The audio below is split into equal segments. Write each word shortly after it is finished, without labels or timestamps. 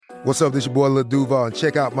What's up, this your boy Lil Duval, and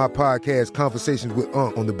check out my podcast, Conversations with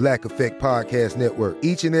Unc, on the Black Effect Podcast Network.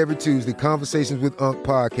 Each and every Tuesday, Conversations with Unc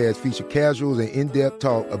podcast feature casuals and in-depth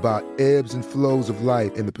talk about ebbs and flows of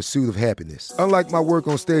life and the pursuit of happiness. Unlike my work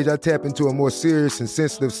on stage, I tap into a more serious and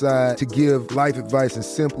sensitive side to give life advice and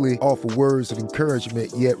simply offer words of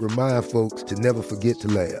encouragement, yet remind folks to never forget to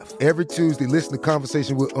laugh. Every Tuesday, listen to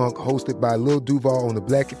Conversations with Unc, hosted by Lil Duval on the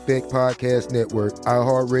Black Effect Podcast Network,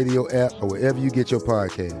 iHeartRadio app, or wherever you get your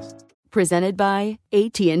podcasts. Presented by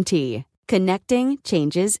AT&T. Connecting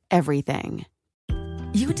changes everything.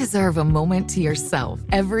 You deserve a moment to yourself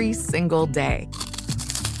every single day.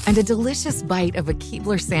 And a delicious bite of a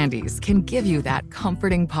Keebler Sandies can give you that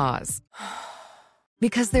comforting pause.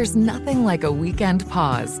 Because there's nothing like a weekend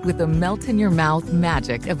pause with the melt-in-your-mouth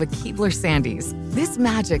magic of a Keebler Sandies. This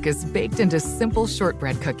magic is baked into simple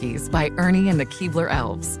shortbread cookies by Ernie and the Keebler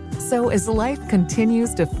Elves. So as life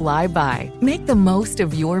continues to fly by, make the most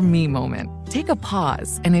of your me moment. Take a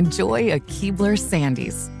pause and enjoy a Keebler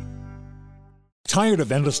Sandies. Tired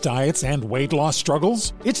of endless diets and weight loss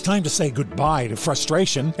struggles? It's time to say goodbye to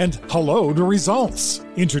frustration and hello to results.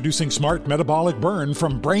 Introducing Smart Metabolic Burn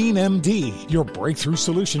from Brain MD, your breakthrough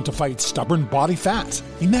solution to fight stubborn body fat.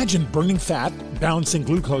 Imagine burning fat, balancing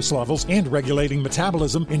glucose levels, and regulating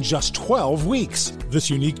metabolism in just 12 weeks. This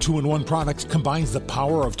unique 2-in-1 product combines the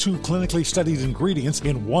power of 2 clinically studied ingredients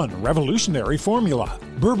in one revolutionary formula.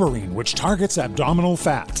 Berberine, which targets abdominal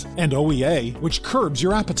fat, and OEA, which curbs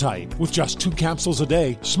your appetite. With just 2 capsules a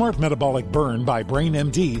day, Smart Metabolic Burn by Brain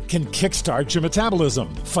MD can kickstart your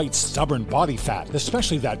metabolism, fight stubborn body fat,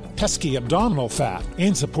 especially that pesky abdominal fat,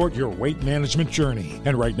 and support your weight management journey.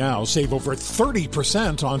 And right now, save over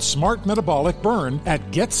 30% on Smart Metabolic Burn at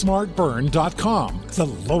GetSmartBurn.com. The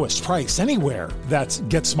lowest price anywhere. That's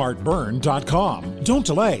GetSmartBurn.com. Don't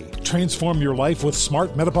delay. Transform your life with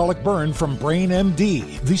Smart Metabolic Burn from Brain MD.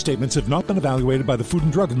 These statements have not been evaluated by the Food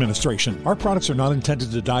and Drug Administration. Our products are not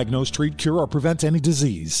intended to diagnose, treat, cure, or prevent any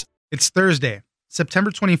disease. It's Thursday,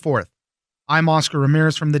 September 24th. I'm Oscar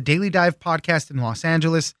Ramirez from the Daily Dive podcast in Los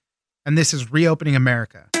Angeles, and this is Reopening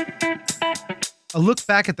America. A look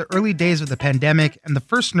back at the early days of the pandemic and the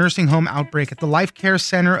first nursing home outbreak at the Life Care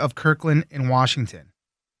Center of Kirkland in Washington.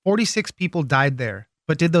 46 people died there,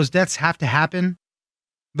 but did those deaths have to happen?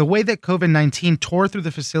 The way that COVID-19 tore through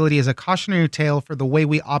the facility is a cautionary tale for the way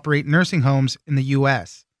we operate nursing homes in the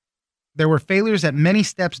U.S. There were failures at many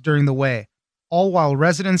steps during the way, all while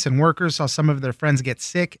residents and workers saw some of their friends get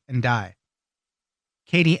sick and die.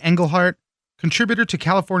 Katie Engelhardt, contributor to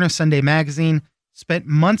California Sunday Magazine, spent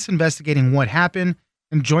months investigating what happened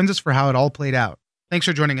and joins us for how it all played out. Thanks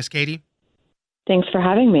for joining us, Katie. Thanks for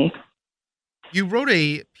having me. You wrote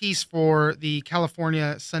a piece for the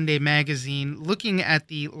California Sunday Magazine looking at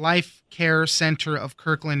the Life Care Center of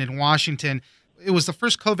Kirkland in Washington. It was the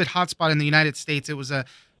first COVID hotspot in the United States. It was a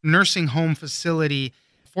nursing home facility.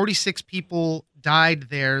 46 people died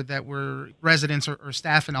there that were residents or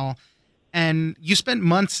staff and all. And you spent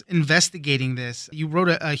months investigating this. You wrote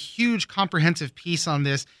a huge comprehensive piece on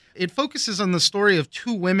this. It focuses on the story of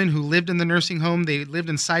 2 women who lived in the nursing home. They lived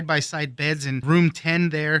in side-by-side beds in room 10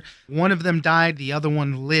 there. One of them died. The other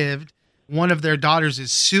one lived. One of their daughters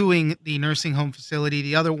is suing the nursing home facility.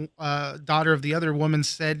 The other daughter of the other woman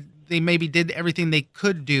said they maybe did everything they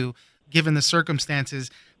could do given the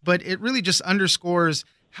circumstances. But it really just underscores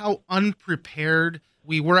how unprepared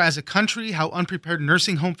we were as a country, how unprepared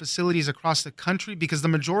nursing home facilities across the country, because the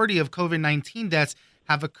majority of COVID-19 deaths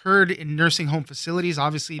have occurred in nursing home facilities.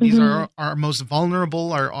 Obviously, these are our most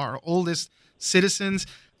vulnerable, our oldest citizens.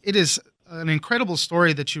 It is an incredible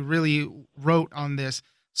story that you really wrote on this.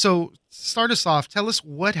 So start us off. Tell us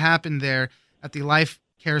what happened there at the Life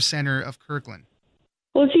Care Center of Kirkland.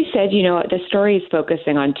 Well, as you said, the story is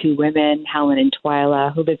focusing on 2 women, Helen and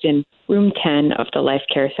Twyla, who lived in room 10 of the Life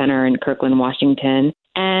Care Center in Kirkland, Washington.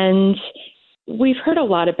 And we've heard a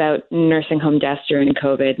lot about nursing home deaths during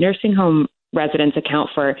COVID. Nursing home residents account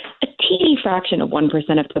for a teeny fraction of 1%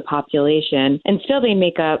 of the population, and still they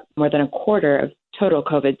make up more than a quarter of total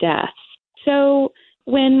COVID deaths. So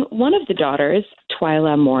when one of the daughters,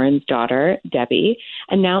 Twyla Morin's daughter, Debbie,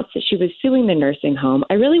 announced that she was suing the nursing home,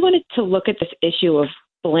 I really wanted to look at this issue of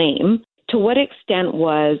blame. To what extent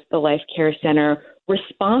was the Life Care Center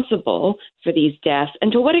responsible for these deaths?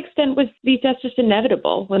 And to what extent was these deaths just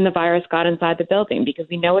inevitable when the virus got inside the building? Because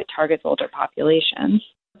we know it targets older populations.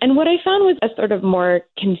 And what I found was a sort of more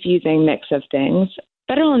confusing mix of things.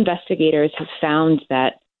 Federal investigators have found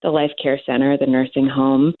that the Life Care Center, the nursing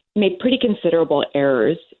home, made pretty considerable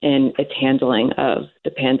errors in its handling of the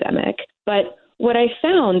pandemic. But what I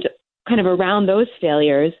found kind of around those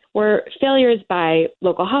failures were failures by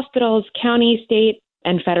local hospitals, county, state,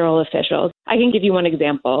 and federal officials. I can give you one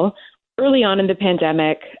example. Early on in the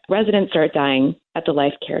pandemic, residents start dying at the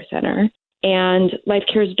Life Care Center, and Life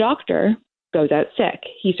Care's doctor goes out sick.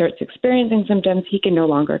 He starts experiencing symptoms. He can no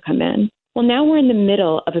longer come in. Well, now we're in the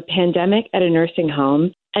middle of a pandemic at a nursing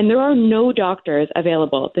home, and there are no doctors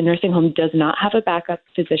available. The nursing home does not have a backup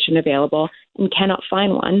physician available and cannot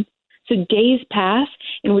find one. So days pass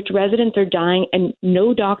in which residents are dying and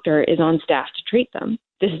no doctor is on staff to treat them.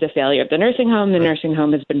 This is a failure of the nursing home. The nursing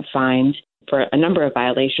home has been fined for a number of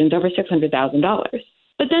violations, over $600,000.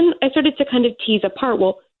 But then I started to kind of tease apart,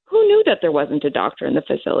 well, who knew that there wasn't a doctor in the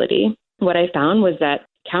facility? What I found was that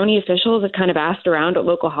county officials had kind of asked around at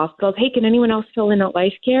local hospitals, hey, can anyone else fill in at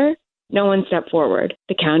Life Care? No one stepped forward.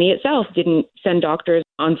 The county itself didn't send doctors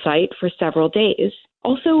on site for several days.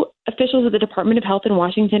 Also, officials of the Department of Health in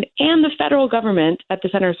Washington and the federal government at the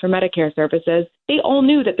Centers for Medicare Services, they all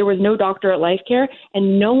knew that there was no doctor at Life Care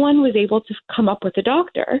and no one was able to come up with a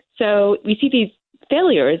doctor. So we see these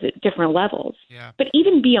failures at different levels. Yeah. But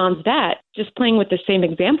even beyond that, just playing with the same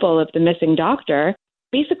example of the missing doctor,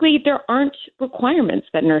 basically there aren't requirements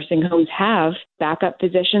that nursing homes have backup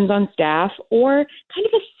physicians on staff or kind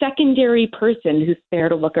of a secondary person who's there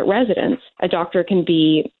to look at residents. A doctor can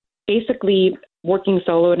be basically working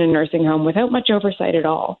solo in a nursing home without much oversight at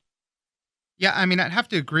all. Yeah, I mean, I'd have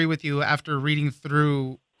to agree with you after reading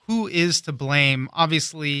through who is to blame.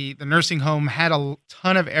 Obviously, the nursing home had a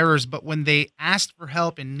ton of errors, but when they asked for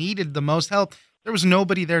help and needed the most help, there was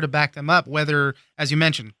nobody there to back them up, whether, as you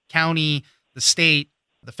mentioned, county, the state,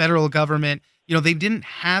 the federal government. They didn't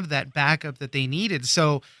have that backup that they needed.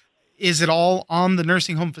 So is it all on the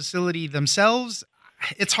nursing home facility themselves?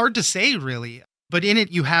 It's hard to say, really. But in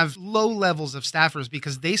it, you have low levels of staffers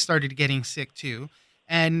because they started getting sick too.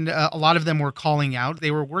 And a lot of them were calling out.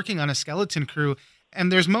 They were working on a skeleton crew.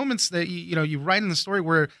 And there's moments that, you write in the story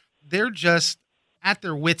where they're just at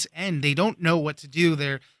their wits' end. They don't know what to do.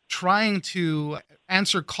 They're trying to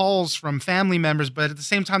answer calls from family members. But at the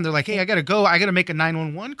same time, they're like, hey, I got to go. I got to make a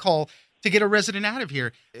 911 call to get a resident out of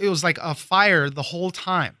here. It was like a fire the whole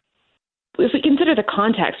time. If we consider the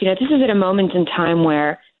context, this is at a moment in time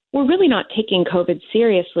where we're really not taking COVID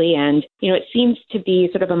seriously. And, it seems to be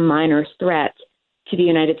sort of a minor threat to the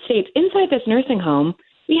United States. Inside this nursing home,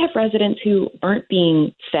 we have residents who aren't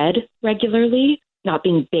being fed regularly, not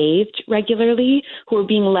being bathed regularly, who are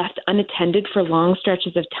being left unattended for long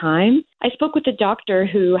stretches of time. I spoke with a doctor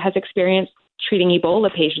who has experience treating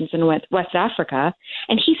Ebola patients in West Africa,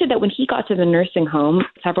 and he said that when he got to the nursing home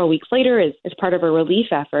several weeks later as part of a relief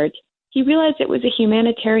effort, he realized it was a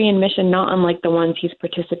humanitarian mission not unlike the ones he's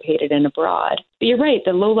participated in abroad. But you're right,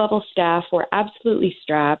 the low-level staff were absolutely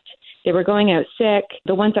strapped. They were going out sick.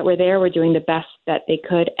 The ones that were there were doing the best that they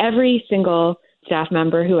could. Every single staff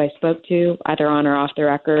member who I spoke to, either on or off the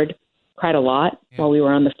record, cried a lot while we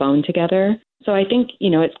were on the phone together. So I think,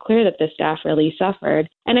 it's clear that the staff really suffered.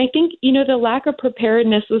 And I think, the lack of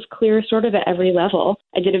preparedness was clear sort of at every level.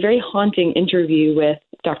 I did a very haunting interview with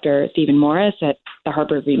Dr. Stephen Morris at the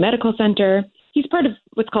Harborview Reed Medical Center. He's part of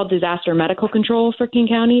what's called disaster medical control for King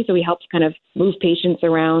County. So he helps kind of move patients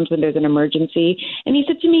around when there's an emergency. And he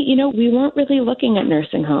said to me, we weren't really looking at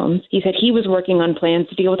nursing homes. He said he was working on plans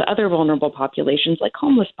to deal with other vulnerable populations like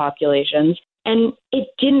homeless populations. And it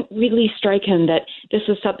didn't really strike him that this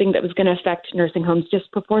was something that was going to affect nursing homes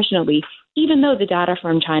disproportionately, even though the data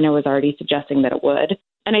from China was already suggesting that it would.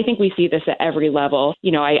 And I think we see this at every level.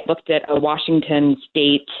 I looked at a Washington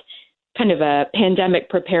state kind of a pandemic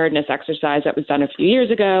preparedness exercise that was done a few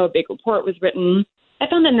years ago. A big report was written. I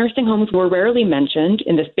found that nursing homes were rarely mentioned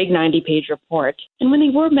in this big 90-page report. And when they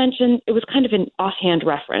were mentioned, it was kind of an offhand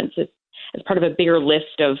reference as part of a bigger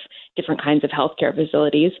list of different kinds of healthcare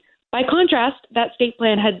facilities. By contrast, that state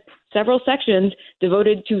plan had several sections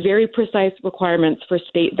devoted to very precise requirements for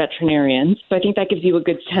state veterinarians. So I think that gives you a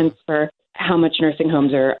good sense for how much nursing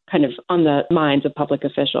homes are kind of on the minds of public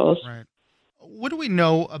officials. Right. What do we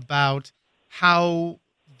know about how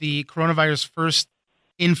the coronavirus first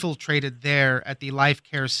infiltrated there at the Life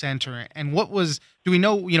Care Center? And do we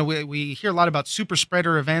know, we hear a lot about super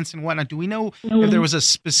spreader events and whatnot. Do we know if there was a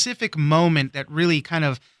specific moment that really kind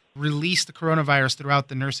of released the coronavirus throughout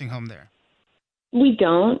the nursing home there? We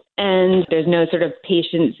don't, and there's no sort of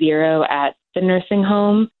patient zero at the nursing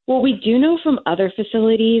home. What we do know from other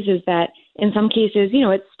facilities is that in some cases,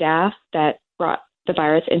 it's staff that brought the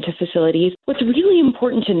virus into facilities. What's really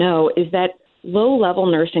important to know is that low-level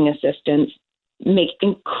nursing assistants make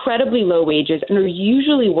incredibly low wages and are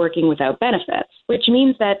usually working without benefits, which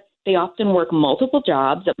means that they often work multiple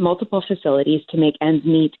jobs at multiple facilities to make ends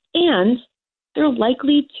meet. And they're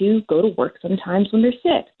likely to go to work sometimes when they're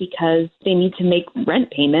sick because they need to make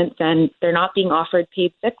rent payments and they're not being offered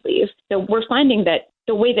paid sick leave. So we're finding that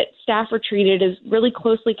the way that staff are treated is really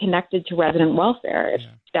closely connected to resident welfare. If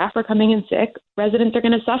staff are coming in sick, residents are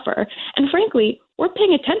going to suffer. And frankly, we're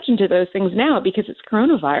paying attention to those things now because it's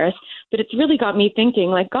coronavirus, but it's really got me thinking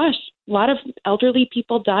like, gosh, a lot of elderly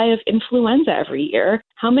people die of influenza every year.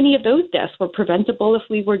 How many of those deaths were preventable if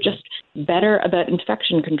we were just better about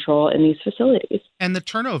infection control in these facilities? And the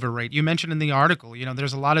turnover rate, you mentioned in the article,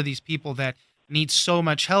 there's a lot of these people that need so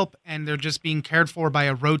much help and they're just being cared for by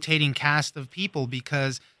a rotating cast of people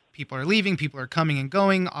because people are leaving, people are coming and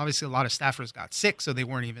going. Obviously, a lot of staffers got sick, so they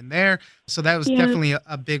weren't even there. So that was definitely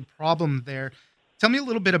a big problem there. Tell me a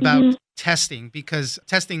little bit about testing, because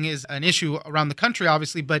testing is an issue around the country,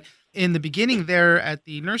 obviously. But in the beginning there at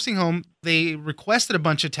the nursing home, they requested a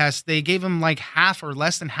bunch of tests. They gave them like half or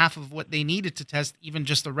less than half of what they needed to test, even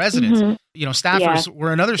just the residents. Staffers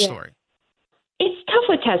were another story. It's tough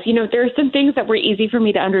with tests. There are some things that were easy for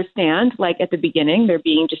me to understand, like at the beginning, there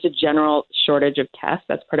being just a general shortage of tests.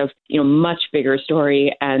 That's part of, much bigger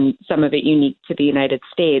story and some of it unique to the United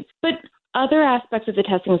States. But other aspects of the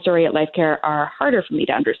testing story at LifeCare are harder for me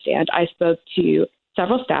to understand. I spoke to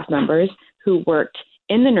several staff members who worked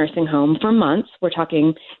in the nursing home for months. We're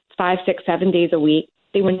talking 5, 6, 7 days a week.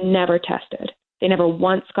 They were never tested. They never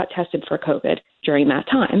once got tested for COVID during that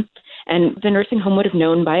time. And the nursing home would have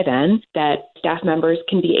known by then that staff members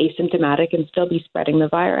can be asymptomatic and still be spreading the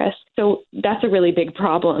virus. So that's a really big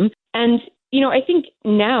problem. And, I think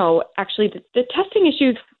now actually the testing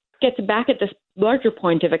issues gets back at this larger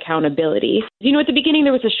point of accountability. At the beginning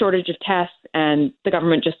there was a shortage of tests and the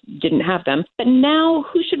government just didn't have them. But now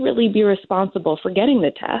who should really be responsible for getting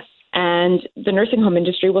the tests? And the nursing home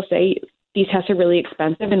industry will say, these tests are really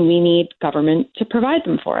expensive and we need government to provide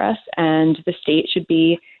them for us. And the state should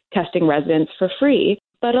be testing residents for free.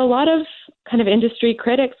 But a lot of kind of industry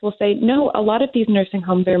critics will say, no, a lot of these nursing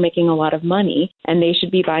homes are making a lot of money and they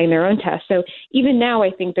should be buying their own tests. So even now,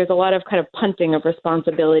 I think there's a lot of kind of punting of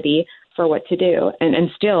responsibility for what to do. And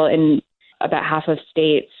still in about half of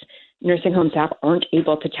states, nursing home staff aren't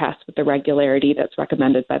able to test with the regularity that's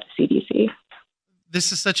recommended by the CDC.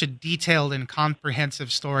 This is such a detailed and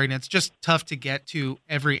comprehensive story, and it's just tough to get to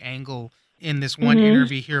every angle in this one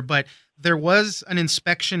interview here. But there was an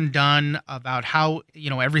inspection done about how,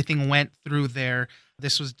 everything went through there.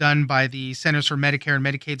 This was done by the Centers for Medicare and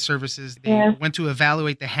Medicaid Services. They went to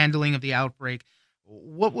evaluate the handling of the outbreak.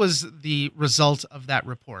 What was the result of that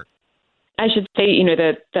report? I should say,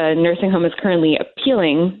 that the nursing home is currently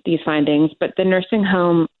appealing these findings, but the nursing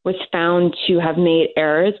home was found to have made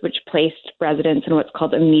errors which placed residents in what's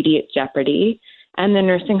called immediate jeopardy. And the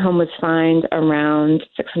nursing home was fined around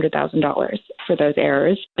 $600,000 for those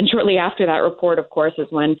errors. And shortly after that report, of course, is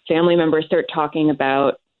when family members start talking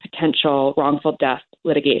about potential wrongful death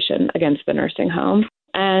litigation against the nursing home.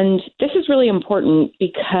 And this is really important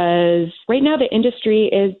because right now the industry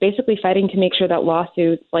is basically fighting to make sure that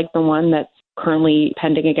lawsuits like the one that's currently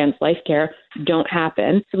pending against LifeCare don't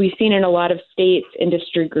happen. So we've seen in a lot of states,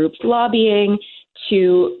 industry groups lobbying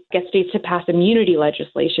to get states to pass immunity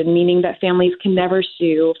legislation, meaning that families can never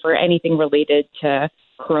sue for anything related to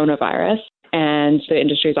coronavirus. And the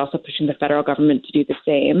industry is also pushing the federal government to do the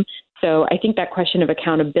same. So I think that question of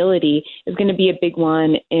accountability is going to be a big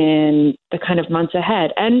one in the kind of months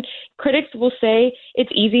ahead. And critics will say it's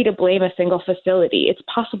easy to blame a single facility. It's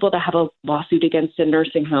possible to have a lawsuit against a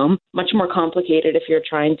nursing home, much more complicated if you're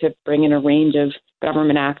trying to bring in a range of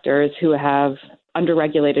government actors who have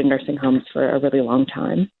underregulated nursing homes for a really long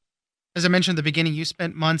time. As I mentioned at the beginning, you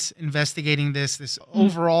spent months investigating this. This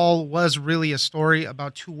overall was really a story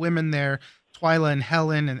about two women there, Twyla and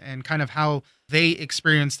Helen, and kind of how they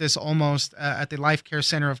experienced this almost at the Life Care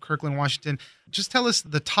Center of Kirkland, Washington. Just tell us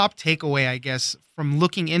the top takeaway, I guess, from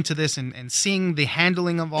looking into this and seeing the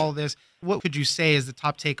handling of all this. What could you say is the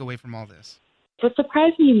top takeaway from all this? What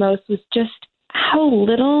surprised me most was just how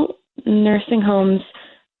little nursing homes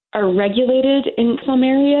are regulated in some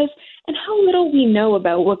areas and how little we know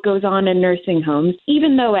about what goes on in nursing homes,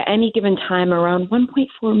 even though at any given time around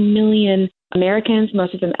 1.4 million Americans,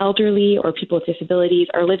 most of them elderly or people with disabilities,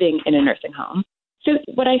 are living in a nursing home. So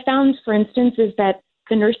what I found, for instance, is that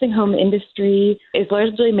the nursing home industry is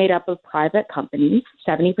largely made up of private companies.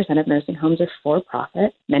 70% of nursing homes are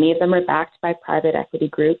for-profit. Many of them are backed by private equity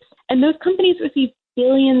groups. And those companies receive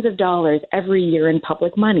billions of dollars every year in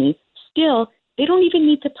public money. Still, they don't even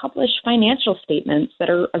need to publish financial statements that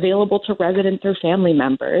are available to residents or family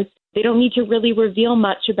members. They don't need to really reveal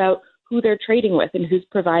much about who they're trading with and who's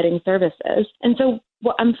providing services. And so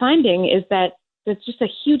what I'm finding is that There's just a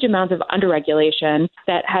huge amount of underregulation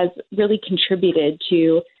that has really contributed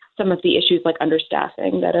to some of the issues like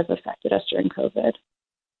understaffing that have affected us during COVID.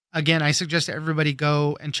 Again, I suggest everybody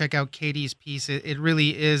go and check out Katie's piece. It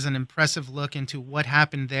really is an impressive look into what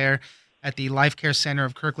happened there at the Life Care Center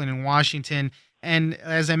of Kirkland in Washington. And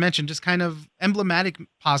as I mentioned, just kind of emblematic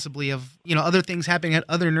possibly of, other things happening at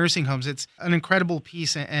other nursing homes. It's an incredible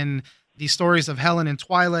piece, and the stories of Helen and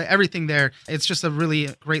Twyla, everything there. It's just a really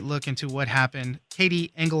great look into what happened.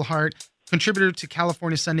 Katie Engelhart, contributor to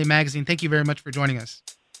California Sunday Magazine, thank you very much for joining us.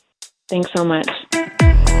 Thanks so much.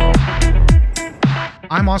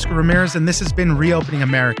 I'm Oscar Ramirez, and this has been Reopening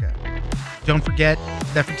America. Don't forget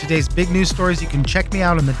that for today's big news stories, you can check me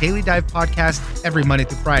out on the Daily Dive podcast every Monday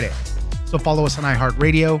through Friday. So follow us on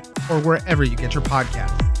iHeartRadio or wherever you get your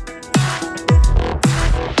podcasts.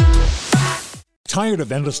 Tired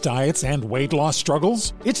of endless diets and weight loss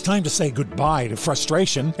struggles? It's time to say goodbye to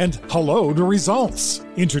frustration and hello to results.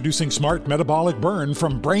 Introducing Smart Metabolic Burn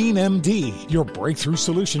from Brain MD, your breakthrough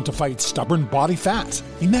solution to fight stubborn body fat.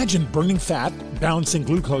 Imagine burning fat, balancing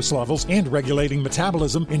glucose levels, and regulating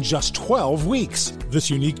metabolism in just 12 weeks. This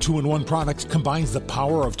unique 2-in-1 product combines the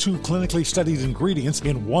power of 2 clinically studied ingredients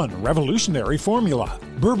in one revolutionary formula.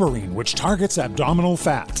 Berberine, which targets abdominal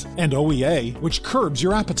fat, and OEA, which curbs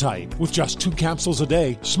your appetite. With just 2 capsules a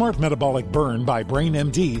day, Smart Metabolic Burn by Brain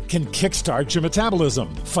MD can kickstart your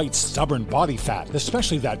metabolism, fight stubborn body fat,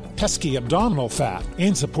 especially that pesky abdominal fat,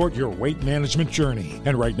 and support your weight management journey.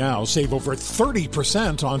 And right now, save over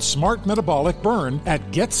 30% on Smart Metabolic Burn at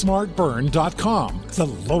GetSmartBurn.com. The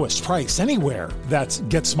lowest price anywhere. That's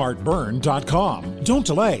GetSmartBurn.com. Don't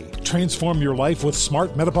delay. Transform your life with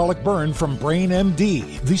Smart Metabolic Burn from Brain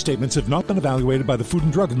MD. These statements have not been evaluated by the Food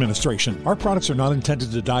and Drug Administration. Our products are not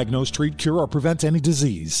intended to diagnose, treat, cure, or prevent any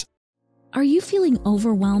disease. Are you feeling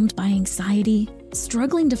overwhelmed by anxiety,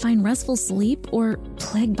 struggling to find restful sleep, or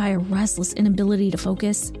plagued by a restless inability to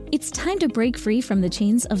focus? It's time to break free from the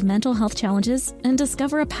chains of mental health challenges and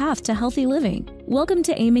discover a path to healthy living. Welcome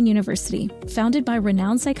to Amen University, founded by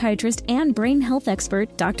renowned psychiatrist and brain health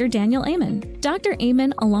expert Dr. Daniel Amen. Dr.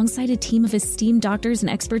 Amen, alongside a team of esteemed doctors and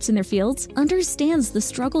experts in their fields, understands the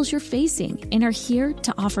struggles you're facing and are here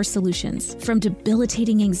to offer solutions. From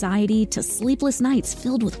debilitating anxiety to sleepless nights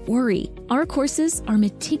filled with worry, our courses are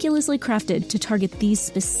meticulously crafted to target these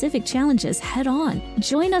specific challenges head on.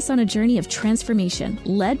 Join us on a journey of transformation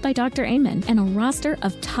led by Dr. Amen and a roster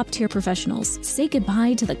of top-tier professionals. Say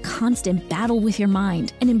goodbye to the constant battle with your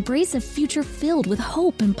mind and embrace a future filled with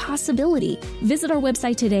hope and possibility. Visit our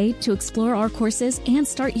website today to explore our courses and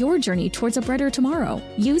start your journey towards a brighter tomorrow.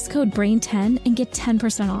 Use code BRAIN10 and get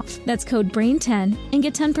 10% off. That's code BRAIN10 and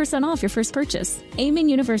get 10% off your first purchase. Amen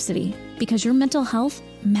University, because your mental health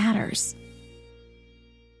matters.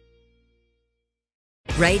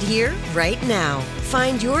 Right here, right now.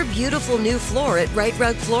 Find your beautiful new floor at Right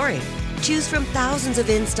Rug Flooring. Choose from thousands of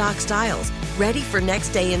in-stock styles, ready for next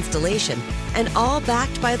day installation, and all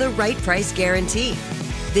backed by the right price guarantee.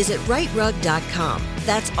 Visit rightrug.com.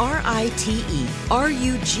 That's RITERUG.com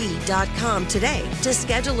today to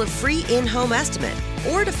schedule a free in-home estimate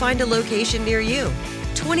or to find a location near you.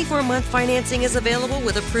 24-month financing is available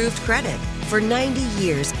with approved credit. For 90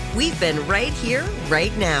 years, we've been right here,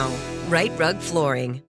 right now. Right Rug Flooring.